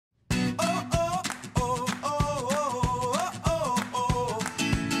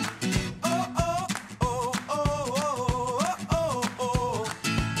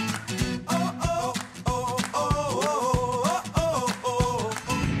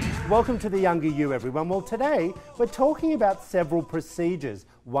Welcome to The Younger You, everyone. Well, today we're talking about several procedures.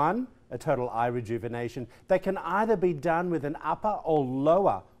 One, a total eye rejuvenation that can either be done with an upper or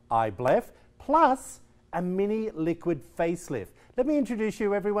lower eye bleph, plus a mini liquid facelift. Let me introduce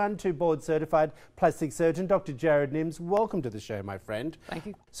you, everyone, to board-certified plastic surgeon, Dr. Jared Nims. Welcome to the show, my friend. Thank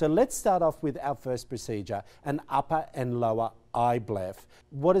you. So let's start off with our first procedure, an upper and lower eye bleph.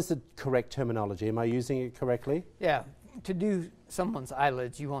 What is the correct terminology? Am I using it correctly? Yeah. To do someone's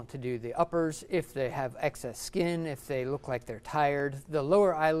eyelids, you want to do the uppers if they have excess skin, if they look like they're tired. The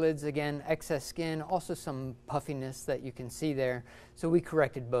lower eyelids, again, excess skin, also some puffiness that you can see there. So we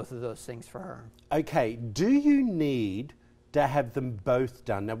corrected both of those things for her. Okay, do you need to have them both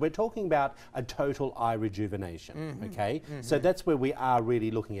done? Now, we're talking about a total eye rejuvenation, okay? So that's where we are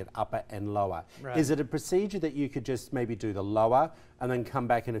really looking at upper and lower. Right. Is it a procedure that you could just maybe do the lower and then come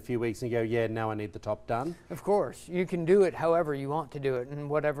back in a few weeks and go, yeah, now I need the top done? Of course. You can do it however you want to do it and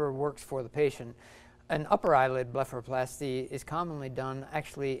whatever works for the patient. An upper eyelid blepharoplasty is commonly done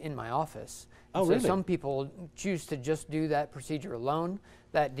actually in my office. Oh, so really? Some people choose to just do that procedure alone.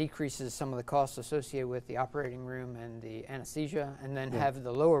 That decreases some of the costs associated with the operating room and the anesthesia, and then have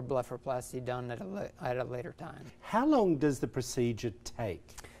the lower blepharoplasty done at a later time. How long does the procedure take?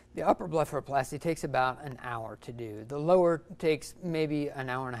 The upper blepharoplasty takes about an hour to do. The lower takes maybe an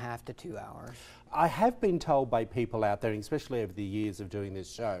hour and a half to 2 hours. I have been told by people out there, especially over the years of doing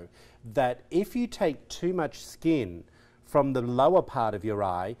this show, that if you take too much skin from the lower part of your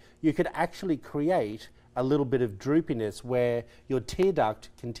eye, you could actually create a little bit of droopiness where your tear duct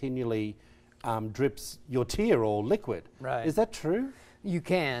continually drips your tear or liquid. Right. Is that true? You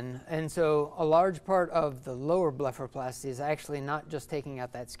can, and so a large part of the lower blepharoplasty is actually not just taking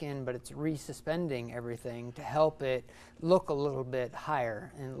out that skin, but it's resuspending everything to help it look a little bit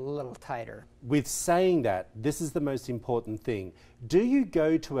higher and a little tighter. With saying that, this is the most important thing. Do you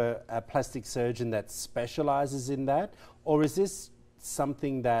go to a plastic surgeon that specializes in that, or is this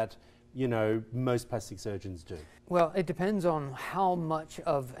something that, you know, most plastic surgeons do? Well, it depends on how much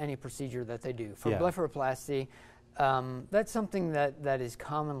of any procedure that they do. For blepharoplasty, that's something that is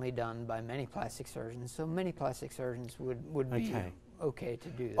commonly done by many plastic surgeons, so many plastic surgeons would be okay to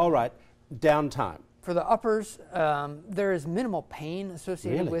do that. All right, downtime. For the uppers, there is minimal pain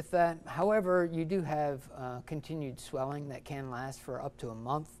associated with that. However, you do have continued swelling that can last for up to a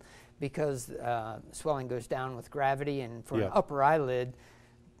month because swelling goes down with gravity, and for an upper eyelid,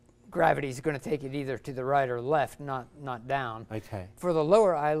 gravity is going to take it either to the right or left, not down. Okay. For the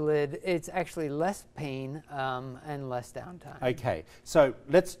lower eyelid, it's actually less pain and less downtime. Okay, so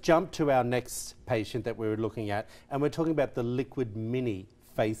let's jump to our next patient that we were looking at, and we're talking about the liquid mini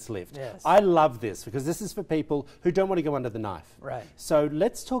facelift. Yes. I love this because this is for people who don't want to go under the knife. Right. So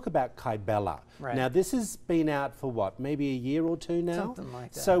let's talk about Kybella. Right. Now, this has been out for what, maybe a year or two now? Something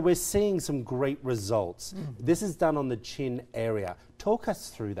like that. So we're seeing some great results. This is done on the chin area. Talk us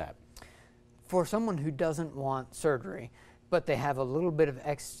through that. For someone who doesn't want surgery, but they have a little bit of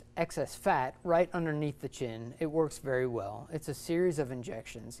excess fat right underneath the chin, it works very well. It's a series of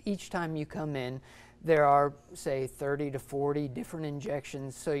injections. Each time you come in, there are, say, 30 to 40 different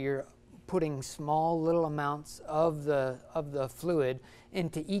injections, so you're putting small little amounts of the fluid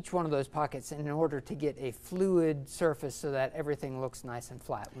into each one of those pockets in order to get a fluid surface so that everything looks nice and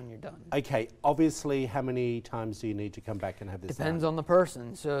flat when you're done. Okay, obviously, how many times do you need to come back and have this Depends on the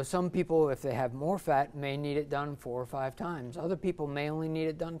person. So some people, if they have more fat, may need it done 4 or 5 times. Other people may only need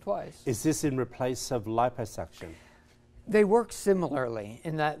it done twice. Is this in replace of liposuction? They work similarly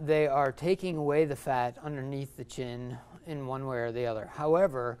in that they are taking away the fat underneath the chin in one way or the other.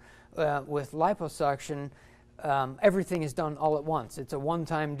 However, with liposuction, everything is done all at once. It's a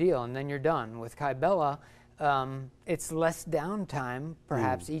one-time deal, and then you're done. With Kybella, it's less downtime,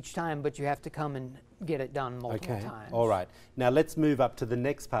 perhaps, each time, but you have to come and get it done multiple times. All right. Now let's move up to the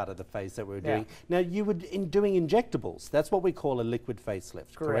next part of the face that we're doing. Now, you were doing injectables. That's what we call a liquid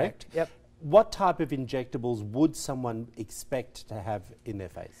facelift, correct? Yep. What type of injectables would someone expect to have in their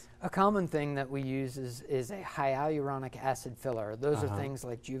face? A common thing that we use is a hyaluronic acid filler. Those are things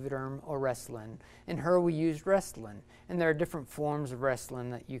like Juvederm or Restylane. In her, we used Restylane, and there are different forms of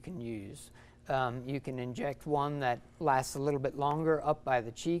Restylane that you can use. You can inject one that lasts a little bit longer up by the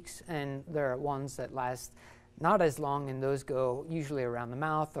cheeks, and there are ones that last not as long, and those go usually around the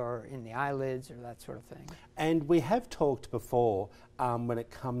mouth or in the eyelids or that sort of thing. And we have talked before when it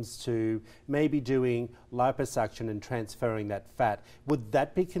comes to maybe doing liposuction and transferring that fat. Would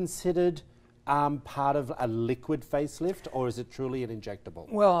that be considered part of a liquid facelift, or is it truly an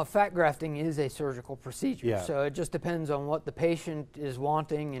injectable? Well, fat grafting is a surgical procedure, Yeah. so it just depends on what the patient is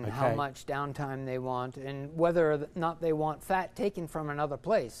wanting and how much downtime they want and whether or not they want fat taken from another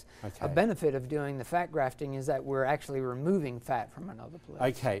place. A benefit of doing the fat grafting is that we're actually removing fat from another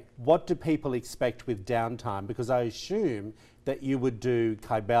place. Okay, what do people expect with downtime? Because I assume that you would do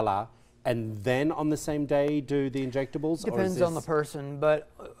Kybella and then on the same day do the injectables? Depends on the person, but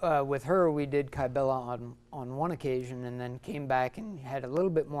with her we did Kybella on one occasion and then came back and had a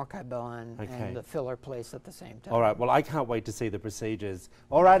little bit more Kybella and the filler place at the same time. All right, well I can't wait to see the procedures.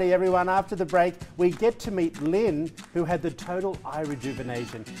 All righty everyone, after the break we get to meet Lynn, who had the total eye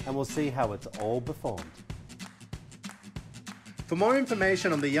rejuvenation, and we'll see how it's all performed. For more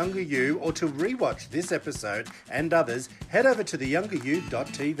information on The Younger You or to rewatch this episode and others, head over to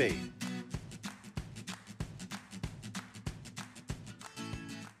theyoungeryou.tv.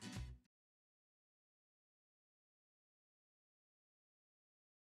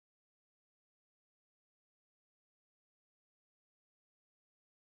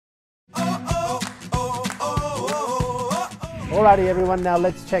 Alrighty everyone, now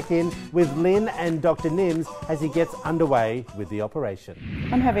let's check in with Lynn and Dr. Nims as he gets underway with the operation.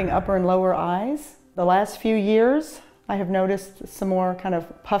 I'm having upper and lower eyes. The last few years I have noticed some more kind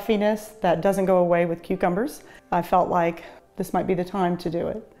of puffiness that doesn't go away with cucumbers. I felt like this might be the time to do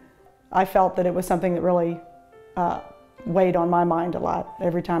it. I felt that it was something that really weighed on my mind a lot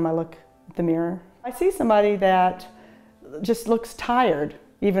every time I look at the mirror. I see somebody that just looks tired,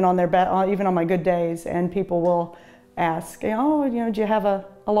 even on even on my good days, and people will ask, oh, do you have a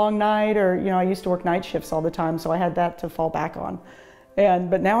long night? Or, I used to work night shifts all the time, so I had that to fall back on.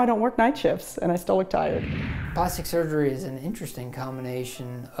 But now I don't work night shifts, and I still look tired. Plastic surgery is an interesting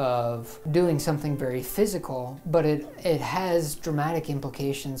combination of doing something very physical, but it has dramatic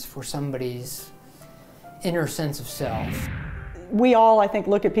implications for somebody's inner sense of self. We all, I think,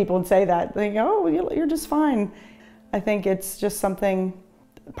 look at people and say that. They go, oh, you're just fine. I think it's just something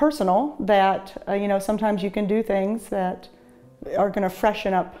personal that, sometimes you can do things that are going to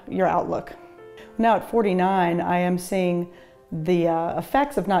freshen up your outlook. Now at 49, I am seeing the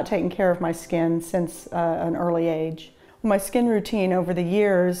effects of not taking care of my skin since an early age. My skin routine over the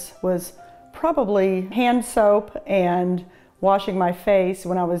years was probably hand soap and washing my face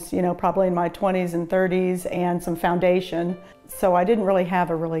when I was, probably in my 20s and 30s, and some foundation. So I didn't really have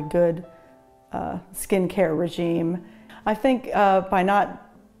a really good skincare regime. I think by not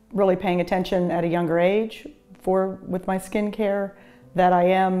really paying attention at a younger age with my skincare, that I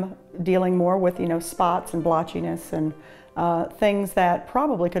am dealing more with spots and blotchiness and things that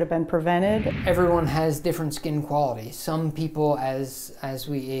probably could have been prevented. Everyone has different skin quality. Some people, as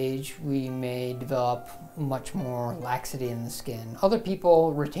we age, we may develop much more laxity in the skin. Other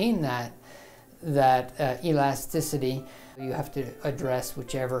people retain that elasticity. You have to address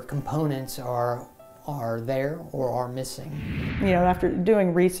whichever components are there or are missing. After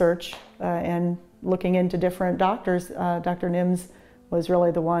doing research and looking into different doctors, Dr. Nims was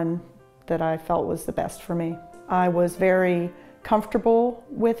really the one that I felt was the best for me. I was very comfortable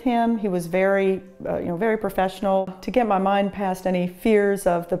with him. He was very, very professional. To get my mind past any fears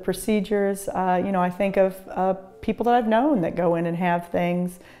of the procedures, I think of people that I've known that go in and have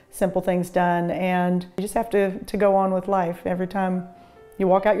simple things done, and you just have to go on with life. Every time you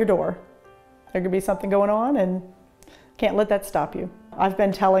walk out your door, there could be something going on, and can't let that stop you. I've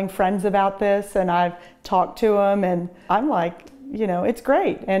been telling friends about this, and I've talked to them, and I'm like, it's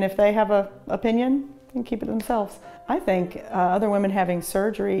great. And if they have an opinion, they can keep it themselves. I think other women having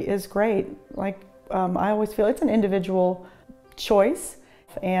surgery is great. I always feel it's an individual choice,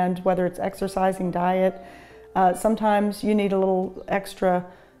 and whether it's exercising, diet, sometimes you need a little extra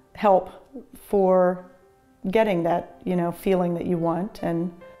help for getting that, feeling that you want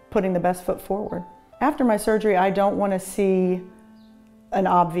and putting the best foot forward. After my surgery, I don't want to see an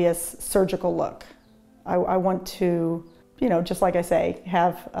obvious surgical look. I want to, just like I say,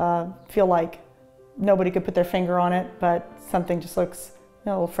 feel like nobody could put their finger on it, but something just looks a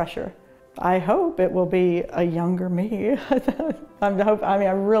little fresher. I hope it will be a younger me.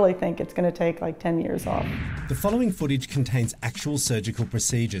 I really think it's going to take like 10 years off. The following footage contains actual surgical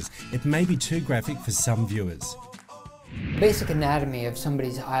procedures. It may be too graphic for some viewers. Basic anatomy of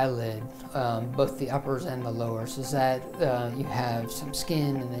somebody's eyelid, both the uppers and the lowers, is that you have some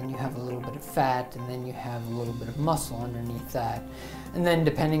skin, and then you have a little bit of fat, and then you have a little bit of muscle underneath that. And then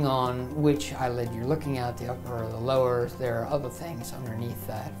depending on which eyelid you're looking at, the upper or the lower, there are other things underneath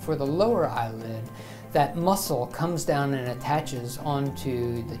that. For the lower eyelid, that muscle comes down and attaches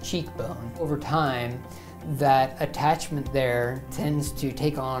onto the cheekbone. Over time, that attachment there tends to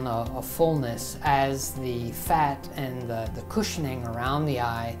take on a fullness as the fat and the cushioning around the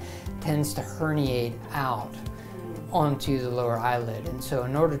eye tends to herniate out onto the lower eyelid. And so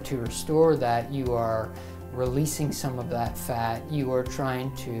in order to restore that, you are releasing some of that fat. You are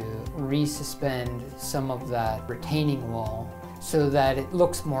trying to resuspend some of that retaining wall so that it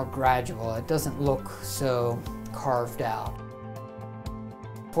looks more gradual. It doesn't look so carved out.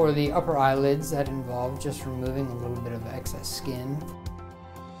 For the upper eyelids, that involved just removing a little bit of excess skin.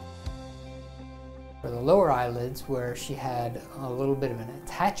 For the lower eyelids, where she had a little bit of an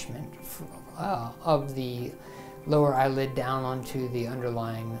attachment of the lower eyelid down onto the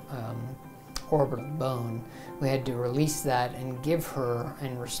underlying orbital bone, we had to release that and give her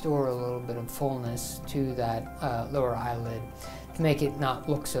and restore a little bit of fullness to that lower eyelid to make it not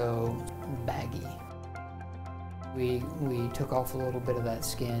look so baggy. We took off a little bit of that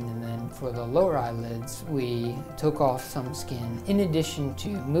skin, and then for the lower eyelids, we took off some skin in addition to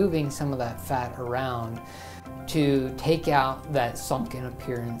moving some of that fat around to take out that sunken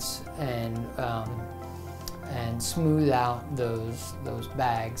appearance and smooth out those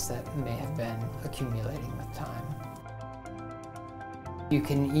bags that may have been accumulating with time. You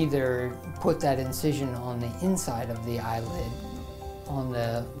can either put that incision on the inside of the eyelid, on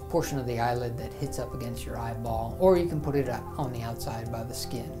the portion of the eyelid that hits up against your eyeball, or you can put it on the outside by the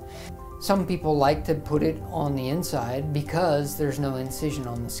skin. Some people like to put it on the inside because there's no incision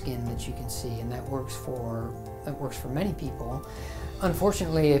on the skin that you can see, and that works for many people.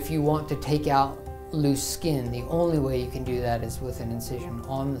 Unfortunately, if you want to take out loose skin, the only way you can do that is with an incision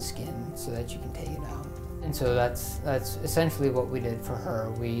on the skin so that you can take it out. And so that's essentially what we did for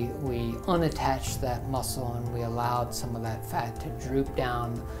her. We unattached that muscle and we allowed some of that fat to droop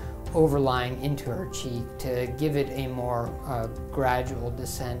down, overlying into her cheek to give it a more gradual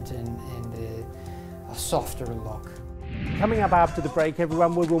descent and a softer look. Coming up after the break,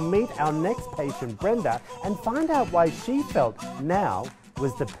 everyone, we will meet our next patient, Brenda, and find out why she felt now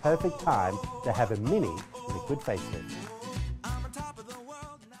was the perfect time to have a mini liquid facelift.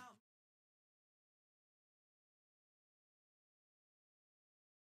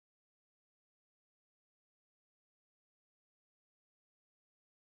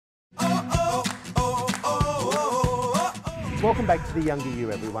 Welcome back to the younger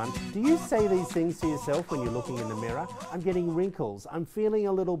you, everyone. Do you say these things to yourself when you're looking in the mirror? I'm getting wrinkles, I'm feeling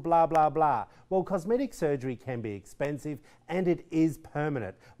a little blah, blah, blah. Well, cosmetic surgery can be expensive and it is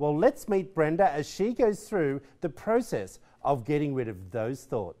permanent. Well, let's meet Brenda as she goes through the process of getting rid of those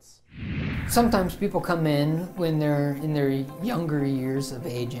thoughts. Sometimes people come in when they're in their younger years of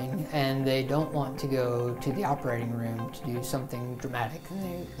aging and they don't want to go to the operating room to do something dramatic.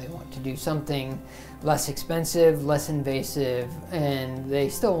 They want to do something less expensive, less invasive, and they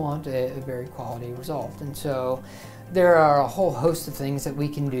still want a very quality result. And so there are a whole host of things that we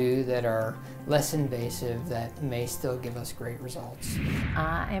can do that are less invasive that may still give us great results.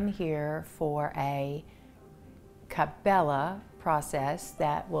 I am here for a Cabela process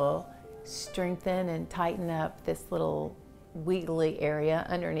that will strengthen and tighten up this little wiggly area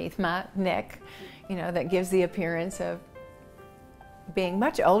underneath my neck, you know, that gives the appearance of being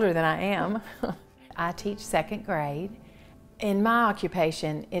much older than I am. I teach second grade. In my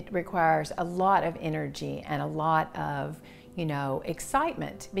occupation, it requires a lot of energy and a lot of, you know,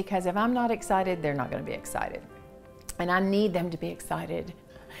 excitement, because if I'm not excited, they're not going to be excited. And I need them to be excited.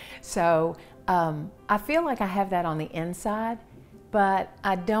 So I feel like I have that on the inside, but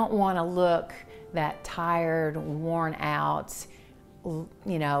I don't want to look that tired, worn out,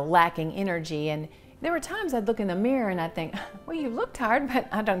 you know, lacking energy. And there were times I'd look in the mirror and I'd think, well, you look tired, but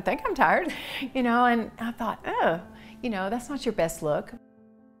I don't think I'm tired, you know, and I thought, oh, you know, that's not your best look.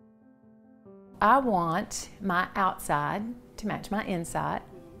 I want my outside to match my inside.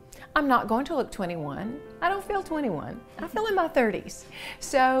 I'm not going to look 21. I don't feel 21. I feel in my 30s.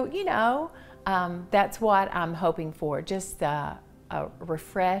 So, you know, that's what I'm hoping for, just a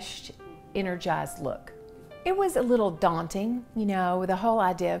refreshed, energized look. It was a little daunting, you know, the whole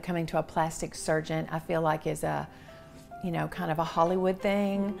idea of coming to a plastic surgeon, I feel like is a, you know, kind of a Hollywood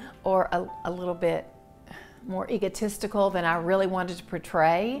thing, or a little bit more egotistical than I really wanted to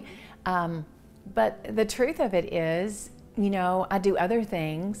portray. But the truth of it is, you know, I do other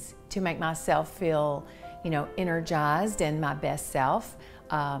things to make myself feel, you know, energized and my best self.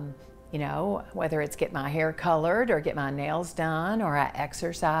 You know, whether it's get my hair colored or get my nails done or I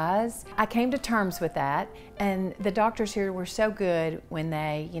exercise. I came to terms with that, and the doctors here were so good when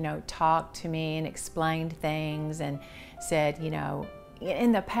they, you know, talked to me and explained things and said, you know,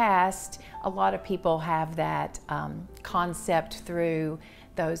 in the past, a lot of people have that concept through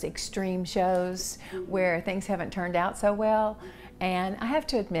those extreme shows where things haven't turned out so well. And I have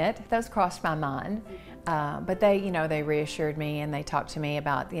to admit, those crossed my mind. But they, they reassured me, and they talked to me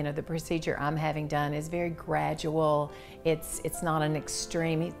about, the procedure I'm having done is very gradual. It's not an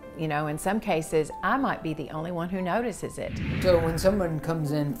extreme, in some cases, I might be the only one who notices it. So when someone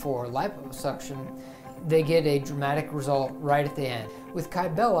comes in for liposuction, they get a dramatic result right at the end. With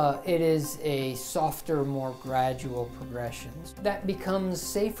Kybella, it is a softer, more gradual progression. That becomes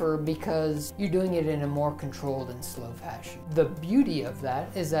safer because you're doing it in a more controlled and slow fashion. The beauty of that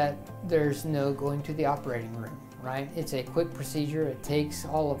is that there's no going to the operating room, right? It's a quick procedure. It takes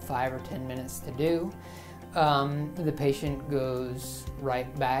all of 5 or 10 minutes to do. The patient goes right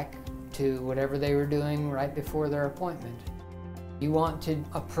back to whatever they were doing right before their appointment. You want to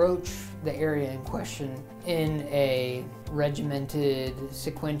approach the area in question in a regimented,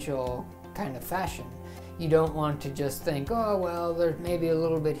 sequential kind of fashion. You don't want to just think, oh, well, there's maybe a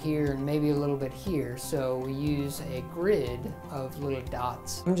little bit here and maybe a little bit here. So we use a grid of little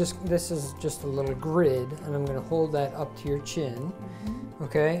dots. This is just a little grid, and I'm going to hold that up to your chin,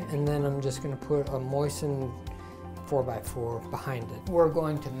 okay? And then I'm just going to put a moistened 4x4 behind it. We're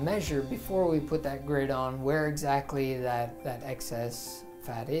going to measure before we put that grid on where exactly that excess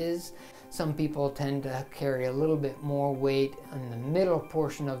fat is. Some people tend to carry a little bit more weight in the middle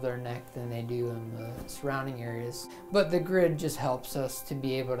portion of their neck than they do in the surrounding areas. But the grid just helps us to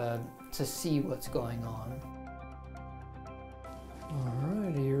be able to see what's going on.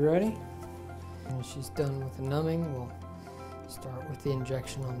 Alright, are you ready? When she's done with the numbing, we'll start with the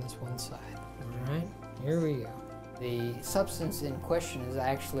injection on this one side. Alright, here we go. The substance in question is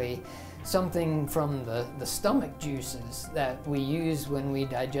actually something from the stomach juices that we use when we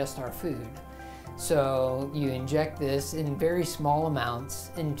digest our food. So you inject this in very small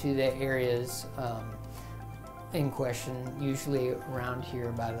amounts into the areas in question, usually around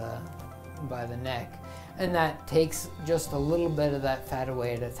here by the neck. And that takes just a little bit of that fat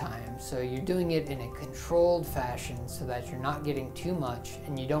away at a time. So you're doing it in a controlled fashion so that you're not getting too much,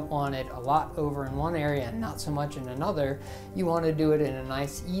 and you don't want it a lot over in one area and not so much in another. You want to do it in a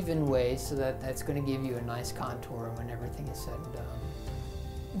nice even way so that that's going to give you a nice contour when everything is said and done.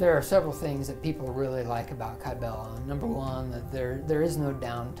 There are several things that people really like about Kybella. Number one, that there is no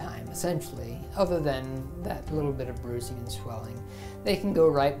downtime, essentially, other than that little bit of bruising and swelling. They can go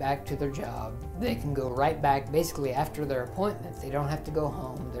right back to their job. They can go right back basically after their appointment. They don't have to go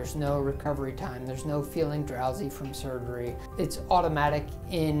home. There's no recovery time. There's no feeling drowsy from surgery. It's automatic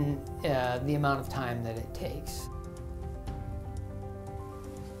in the amount of time that it takes.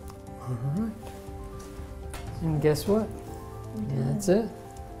 All right. And guess what? That's it.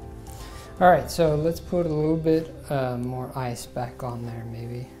 All right, so let's put a little bit more ice back on there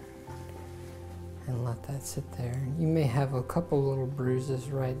maybe, and let that sit there. You may have a couple little bruises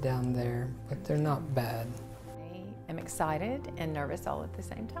right down there, but they're not bad. I am excited and nervous all at the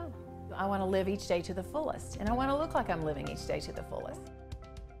same time. I want to live each day to the fullest, and I want to look like I'm living each day to the fullest.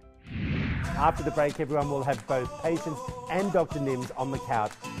 After the break, everyone will have both patients and Dr. Nims on the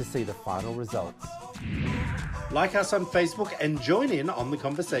couch to see the final results. Like us on Facebook and join in on the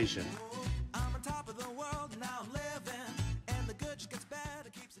conversation.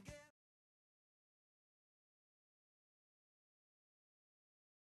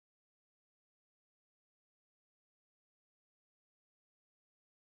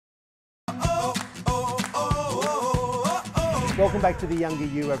 Welcome back to The Younger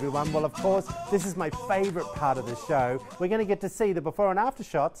You, everyone. Well, of course, this is my favourite part of the show. We're going to get to see the before and after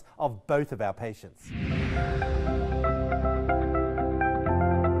shots of both of our patients.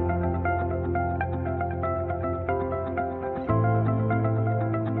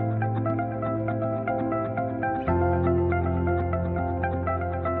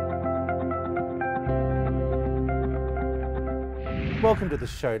 Welcome to the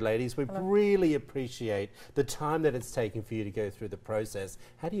show, ladies. We really appreciate the time that it's taken for you to go through the process.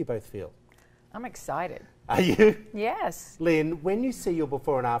 How do you both feel? I'm excited. Are you? Yes. Lynn, when you see your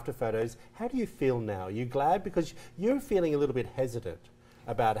before and after photos, how do you feel now? Are you glad? Because you're feeling a little bit hesitant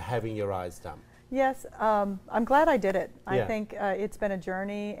about having your eyes done. Yes, I'm glad I did it. Yeah. I think it's been a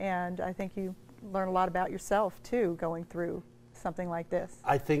journey, and I think you learn a lot about yourself, too, going through something like this.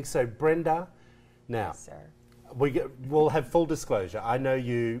 I think so. Brenda, now, Yes, sir. we'll have full disclosure. I know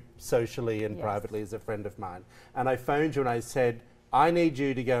you socially and Yes. privately as a friend of mine. And I phoned you and I said, I need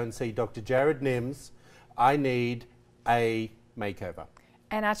you to go and see Dr. Jared Nims. I need a makeover.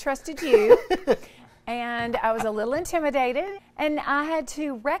 And I trusted you. And I was a little intimidated, and I had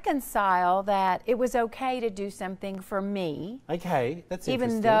to reconcile that it was okay to do something for me. Okay, that's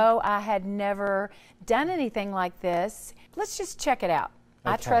interesting. Even though I had never done anything like this. Let's just check it out.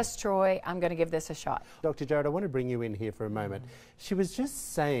 I trust Troy. I'm going to give this a shot. Dr. Jarrett, I want to bring you in here for a moment. She was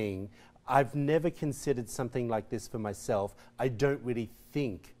just saying, I've never considered something like this for myself. I don't really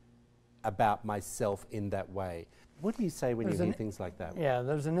think about myself in that way. What do you say when you hear things like that? Yeah,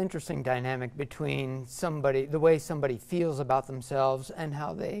 there's an interesting dynamic between the way somebody feels about themselves and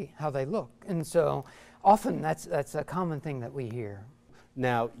how they look. And so often that's a common thing that we hear.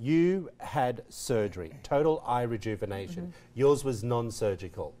 Now, you had surgery, total eye rejuvenation. Yours was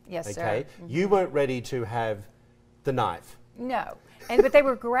non-surgical. Yes, okay? sir. You weren't ready to have the knife. No, but they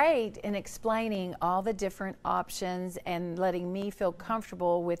were great in explaining all the different options and letting me feel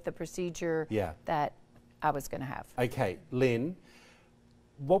comfortable with the procedure that I was going to have. Okay, Lynn,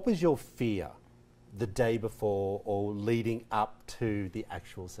 what was your fear the day before or leading up to the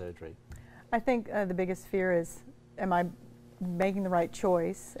actual surgery? I think the biggest fear is, am I making the right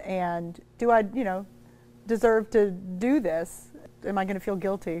choice, and do I, deserve to do this? Am I going to feel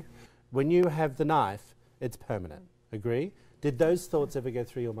guilty? When you have the knife, it's permanent. Agree? Did those thoughts ever go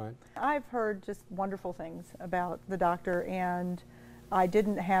through your mind? I've heard just wonderful things about the doctor, and I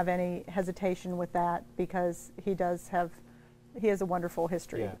didn't have any hesitation with that because he has a wonderful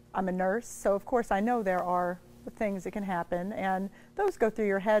history. Yeah. I'm a nurse, so of course I know there are things that can happen, and those go through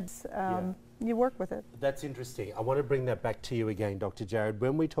your heads. You work with it. That's interesting. I want to bring that back to you again, Dr. Jarrett.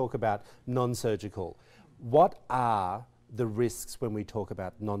 When we talk about non-surgical, what are the risks when we talk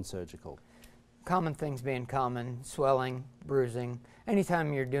about non-surgical? Common things being common: swelling, bruising.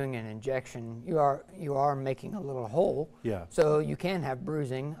 Anytime you're doing an injection, you are making a little hole. Yeah. So you can have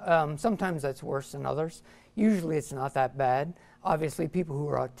bruising. Sometimes that's worse than others. Usually it's not that bad. Obviously, people who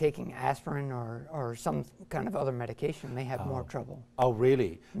are taking aspirin or some kind of other medication may have more trouble. Oh,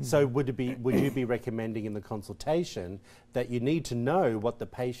 really? So would you be recommending in the consultation that you need to know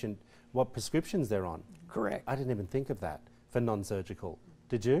what prescriptions they're on? Correct. I didn't even think of that for non-surgical.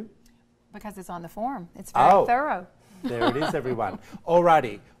 Did you? Because it's on the form. It's very thorough. There it is, everyone.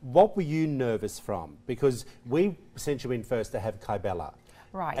 Alrighty, what were you nervous from? Because we sent you in first to have Kybella.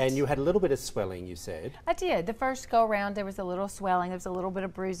 Right. And you had a little bit of swelling, you said. I did. The first go around, there was a little swelling, there was a little bit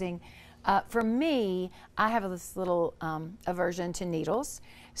of bruising. For me, I have this little aversion to needles.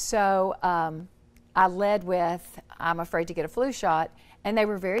 So I led with, I'm afraid to get a flu shot. And they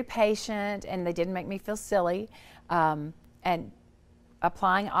were very patient, and they didn't make me feel silly. And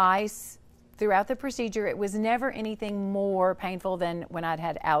applying ice throughout the procedure, it was never anything more painful than when I'd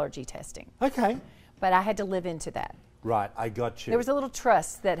had allergy testing. Okay. But I had to live into that. Right, I got you. There was a little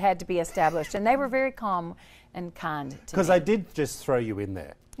trust that had to be established, and they were very calm and kind to me. Because I did just throw you in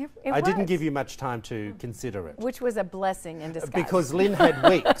there. It I was. didn't give you much time to consider it. Which was a blessing in disguise. Because Lynn had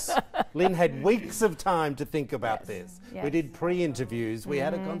weeks. Lynn had weeks of time to think about this. Yes. We did pre-interviews, we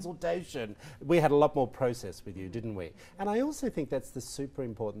had a consultation. We had a lot more process with you, didn't we? And I also think that's the super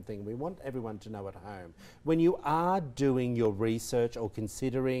important thing. We want everyone to know at home. When you are doing your research or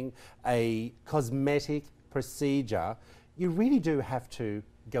considering a cosmetic procedure, you really do have to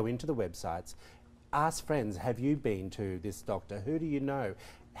go into the websites, ask friends, have you been to this doctor? Who do you know?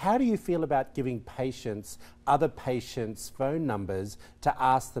 How do you feel about giving other patients' phone numbers to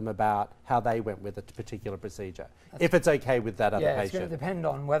ask them about how they went with a particular procedure, if it's okay with that other patient? Yeah, it's going to depend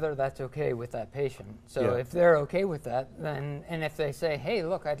on whether that's okay with that patient. So if they're okay with that, then, and if they say, hey,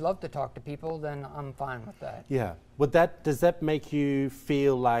 look, I'd love to talk to people, then I'm fine with that. Yeah. Does that make you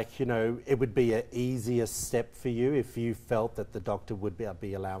feel like, it would be an easier step for you if you felt that the doctor would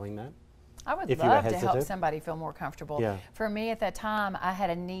be allowing that? I would love to help somebody feel more comfortable. Yeah. For me at that time, I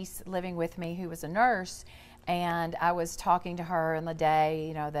had a niece living with me who was a nurse, and I was talking to her on the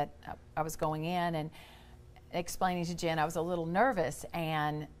day, that I was going in and explaining to Jen I was a little nervous,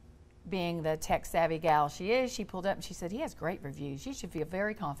 and being the tech-savvy gal she is, she pulled up and she said, he has great reviews. You should feel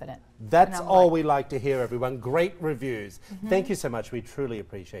very confident. That's all we like to hear, everyone. Great reviews. Thank you so much. We truly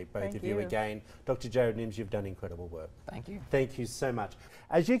appreciate both of you again. Dr. Jarrett Nims, you've done incredible work. Thank you. Thank you so much.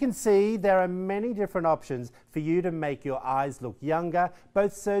 As you can see, there are many different options for you to make your eyes look younger,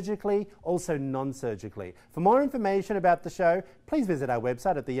 both surgically, also non-surgically. For more information about the show, please visit our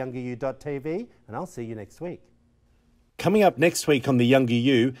website at theyongeryou.tv, and I'll see you next week. Coming up next week on The Younger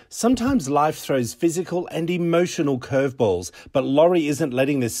You, sometimes life throws physical and emotional curveballs, but Laurie isn't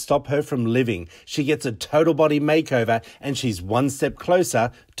letting this stop her from living. She gets a total body makeover and she's one step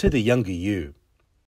closer to the younger you.